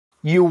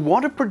You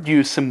want to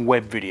produce some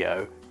web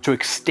video to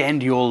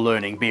extend your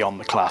learning beyond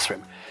the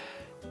classroom.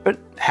 But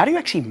how do you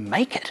actually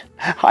make it?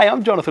 Hi,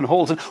 I'm Jonathan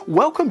Halls and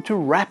welcome to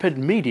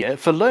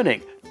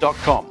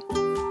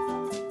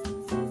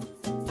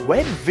rapidmediaforlearning.com.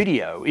 Web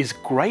video is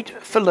great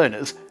for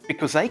learners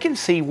because they can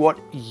see what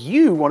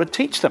you want to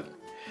teach them.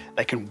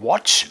 They can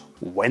watch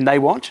when they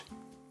want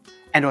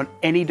and on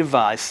any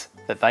device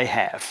that they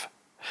have.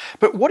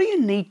 But what do you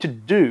need to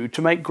do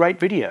to make great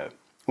video?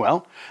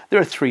 Well,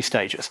 there are 3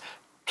 stages: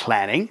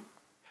 planning,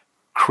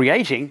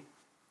 creating,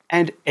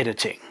 and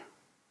editing.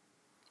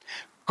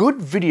 Good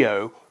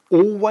video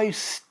always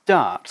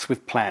starts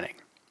with planning.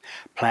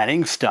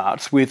 Planning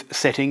starts with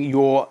setting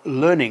your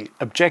learning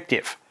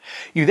objective.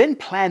 You then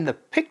plan the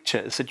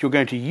pictures that you're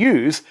going to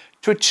use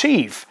to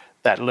achieve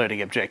that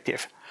learning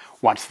objective.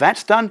 Once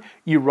that's done,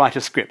 you write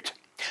a script.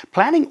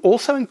 Planning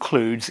also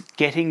includes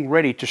getting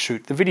ready to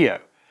shoot the video.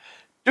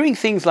 Doing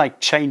things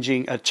like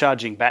charging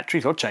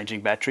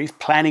batteries,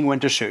 planning when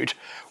to shoot,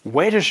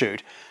 where to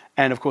shoot,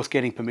 and of course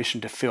getting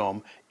permission to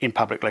film in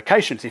public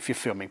locations if you're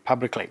filming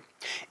publicly.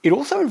 It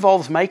also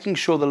involves making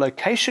sure the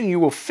location you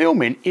will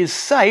film in is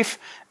safe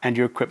and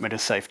your equipment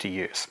is safe to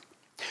use.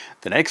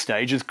 The next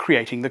stage is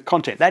creating the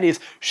content. That is,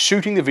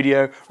 shooting the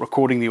video,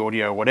 recording the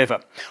audio,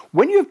 whatever.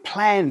 When you've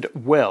planned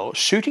well,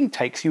 shooting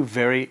takes you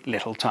very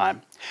little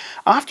time.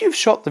 After you've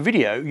shot the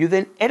video, you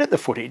then edit the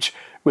footage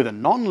with a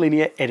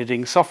non-linear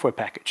editing software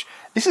package.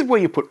 This is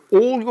where you put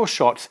all your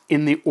shots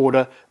in the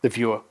order the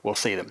viewer will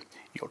see them.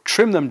 You'll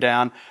trim them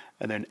down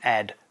and then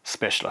add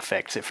special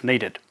effects if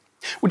needed.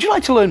 Would you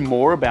like to learn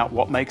more about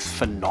what makes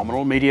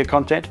phenomenal media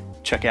content?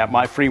 Check out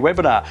my free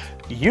webinar,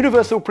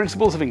 Universal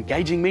Principles of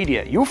Engaging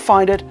Media. You'll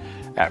find it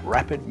at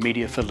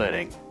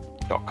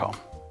rapidmediaforlearning.com.